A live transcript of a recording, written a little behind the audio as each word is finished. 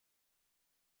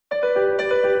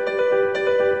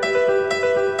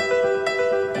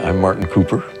I'm Martin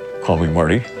Cooper. Call me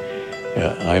Marty.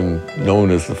 I'm known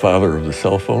as the father of the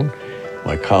cell phone.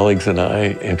 My colleagues and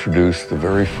I introduced the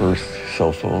very first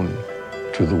cell phone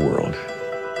to the world.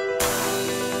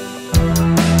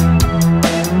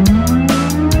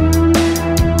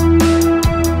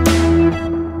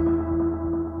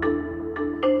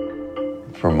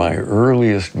 From my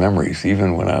earliest memories,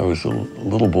 even when I was a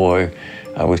little boy,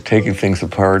 I was taking things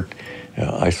apart.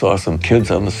 I saw some kids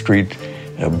on the street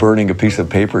burning a piece of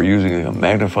paper using a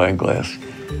magnifying glass.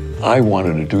 I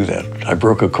wanted to do that. I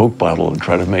broke a Coke bottle and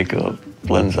tried to make a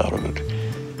lens out of it.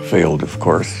 Failed, of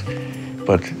course,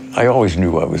 but I always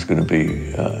knew I was going to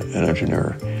be an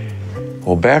engineer.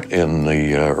 Well, back in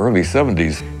the early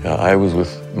 70s, I was with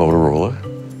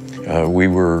Motorola. We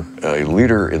were a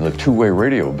leader in the two-way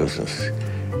radio business.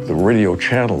 The radio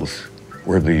channels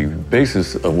were the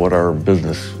basis of what our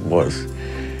business was.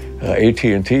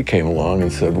 AT&T came along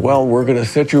and said, well, we're going to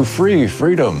set you free,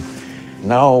 freedom.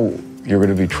 Now you're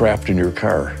going to be trapped in your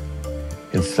car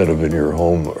instead of in your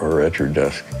home or at your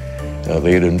desk.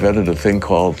 They had invented a thing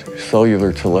called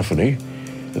cellular telephony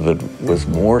that was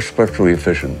more spectrally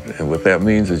efficient. And what that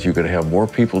means is you could have more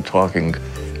people talking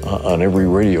on every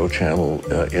radio channel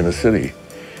in a city.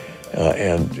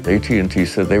 And AT&T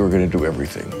said they were going to do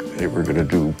everything. They were going to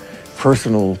do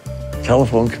personal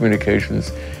telephone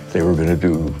communications. They were going to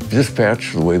do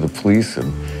dispatch, the way the police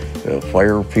and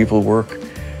fire people work.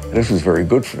 This was very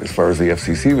good as far as the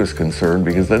FCC was concerned,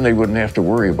 because then they wouldn't have to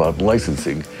worry about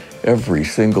licensing every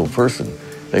single person.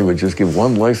 They would just give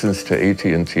one license to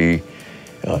AT&T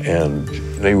and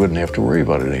they wouldn't have to worry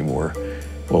about it anymore.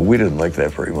 Well, we didn't like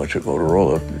that very much at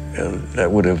Motorola, and that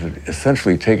would have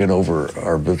essentially taken over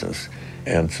our business.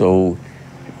 And so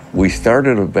we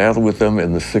started a battle with them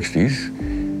in the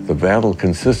 60s. The battle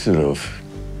consisted of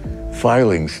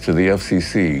filings to the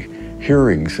FCC,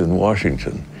 hearings in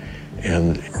Washington.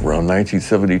 And around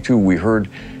 1972, we heard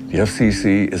the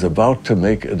FCC is about to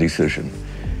make a decision.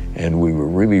 And we were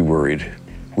really worried.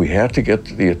 We had to get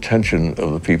the attention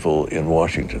of the people in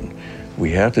Washington.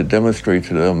 We had to demonstrate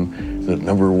to them that,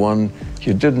 number one,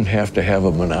 you didn't have to have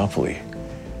a monopoly.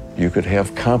 You could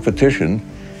have competition.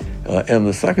 And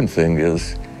the second thing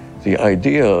is the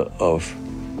idea of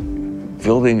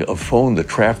building a phone that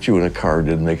trapped you in a car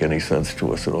didn't make any sense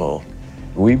to us at all.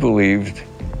 We believed,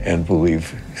 and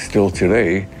believe still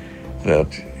today,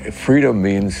 that freedom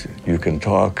means you can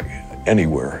talk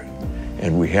anywhere.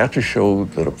 And we had to show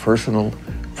that a personal,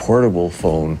 portable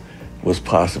phone was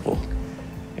possible.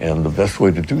 And the best way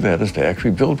to do that is to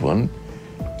actually build one.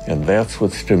 And that's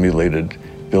what stimulated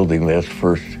building that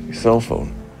first cell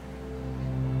phone.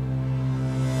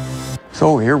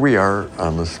 So here we are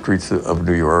on the streets of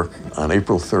New York on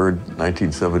April 3rd,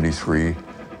 1973.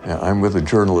 I'm with a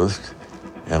journalist,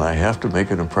 and I have to make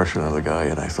an impression on the guy.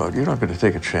 And I thought, you're not going to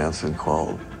take a chance and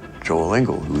call Joel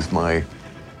Engel, who's my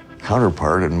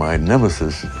counterpart and my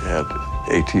nemesis at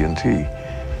AT&T.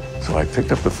 So I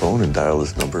picked up the phone and dialed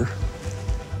his number.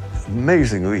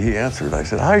 Amazingly, he answered. I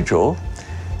said, hi, Joel.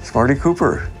 It's Marty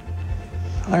Cooper.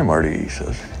 Hi, Marty, he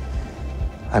says.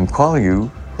 I'm calling you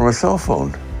from a cell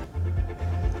phone,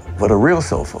 but a real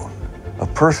cell phone, a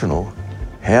personal,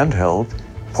 handheld,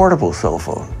 portable cell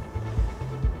phone.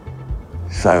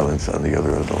 Silence on the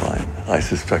other end of the line. I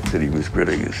suspected he was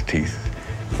gritting his teeth,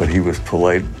 but he was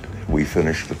polite. We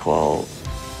finished the call,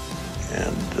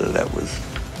 and that was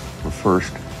the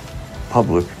first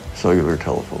public cellular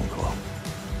telephone call.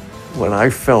 What I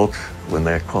felt when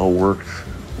that call worked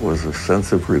was a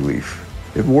sense of relief.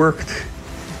 It worked.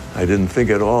 I didn't think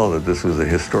at all that this was a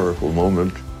historical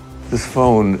moment. This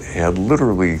phone had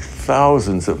literally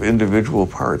thousands of individual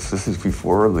parts. This is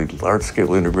before the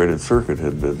large-scale integrated circuit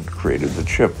had been created, the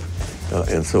chip.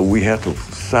 And so we had to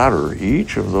solder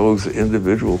each of those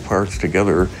individual parts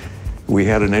together. We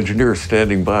had an engineer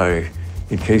standing by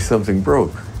in case something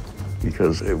broke,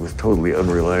 because it was totally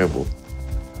unreliable.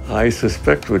 I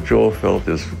suspect what Joel felt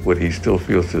is what he still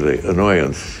feels today,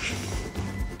 annoyance.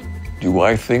 Do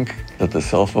I think that the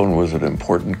cell phone was an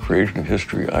important creation of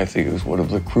history? I think it was one of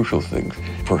the crucial things,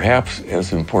 perhaps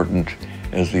as important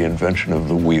as the invention of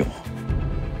the wheel.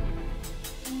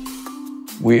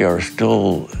 We are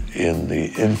still in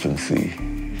the infancy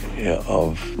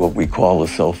of what we call a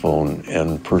cell phone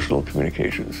and personal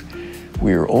communications.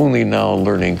 We are only now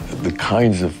learning the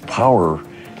kinds of power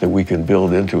that we can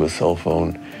build into a cell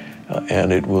phone,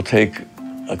 and it will take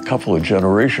a couple of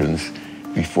generations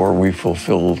before we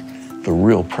fulfill the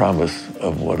real promise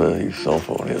of what a cell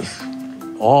phone is.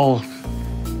 All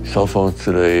cell phones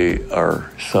today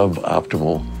are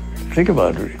suboptimal. Think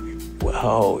about it,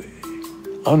 how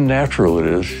unnatural it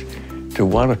is to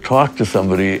want to talk to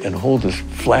somebody and hold this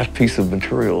flat piece of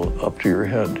material up to your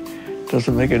head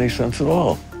doesn't make any sense at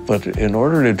all. But in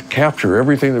order to capture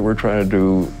everything that we're trying to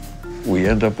do, we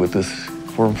end up with this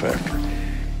form factor.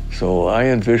 So I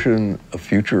envision a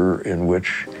future in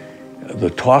which the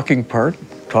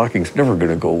talking's never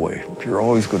going to go away. You're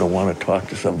always going to want to talk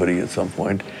to somebody at some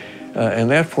point. And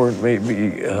that part may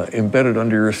be embedded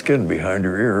under your skin, behind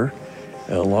your ear,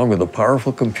 along with a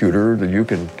powerful computer that you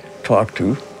can talk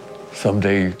to.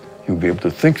 Someday you'll be able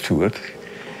to think to it.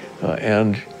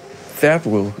 And that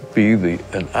will be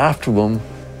an optimum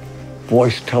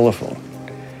voice telephone.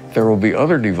 There will be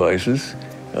other devices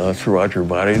throughout your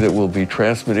body that will be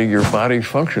transmitting your body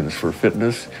functions for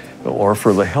fitness or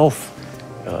for the health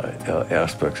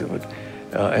aspects of it.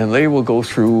 And they will go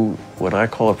through what I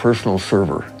call a personal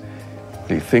server,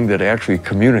 the thing that actually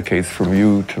communicates from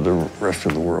you to the rest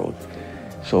of the world.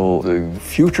 So the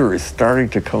future is starting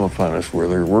to come upon us where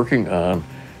they're working on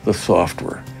the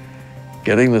software,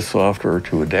 getting the software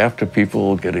to adapt to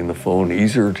people, getting the phone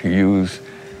easier to use,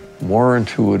 more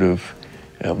intuitive,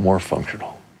 more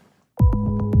functional.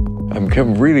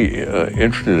 I'm really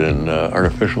interested in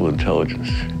artificial intelligence.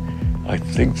 I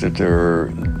think that there are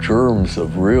germs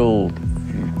of real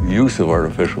use of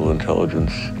artificial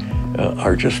intelligence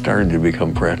are just starting to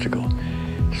become practical.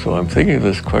 So I'm thinking of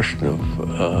this question of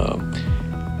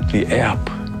the app,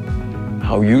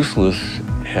 how useless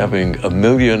having a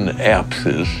million apps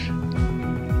is.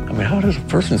 I mean, how does a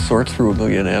person sort through a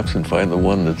million apps and find the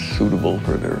one that's suitable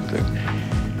for their thing?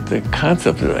 The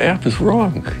concept of an app is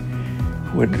wrong.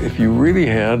 If you really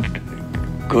had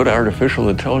good artificial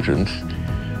intelligence,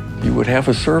 you would have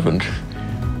a servant,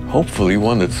 hopefully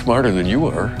one that's smarter than you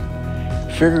are,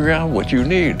 figuring out what you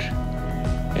need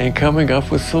and coming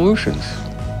up with solutions.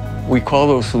 We call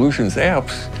those solutions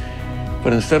apps,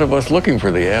 but instead of us looking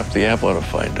for the app ought to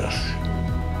find us.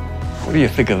 What do you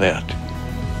think of that?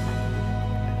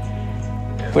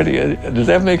 Does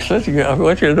that make sense? I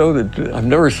want you to know that I've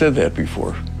never said that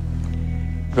before.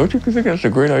 Don't you think that's a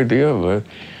great idea of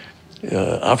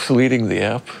obsoleting the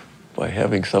app by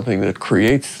having something that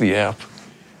creates the app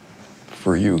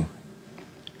for you?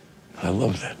 I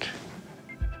love that.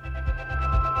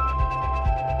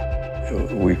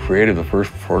 We created the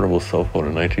first portable cell phone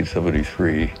in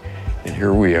 1973, and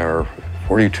here we are,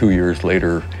 42 years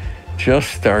later,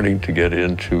 just starting to get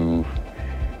into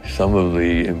some of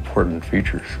the important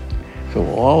features. So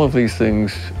all of these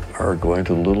things are going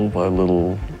to little by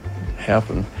little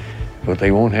happen, but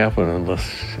they won't happen unless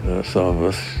some of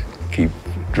us keep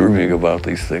dreaming about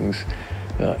these things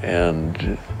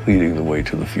and leading the way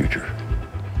to the future.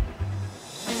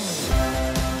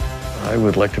 I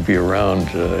would like to be around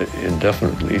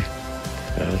indefinitely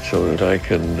so that I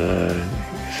can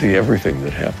see everything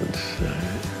that happens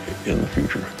in the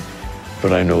future.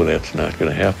 But I know that's not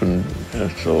going to happen,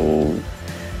 so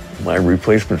my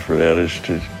replacement for that is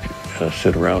to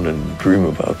sit around and dream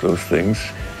about those things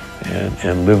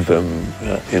and live them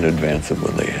in advance of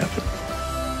when they happen.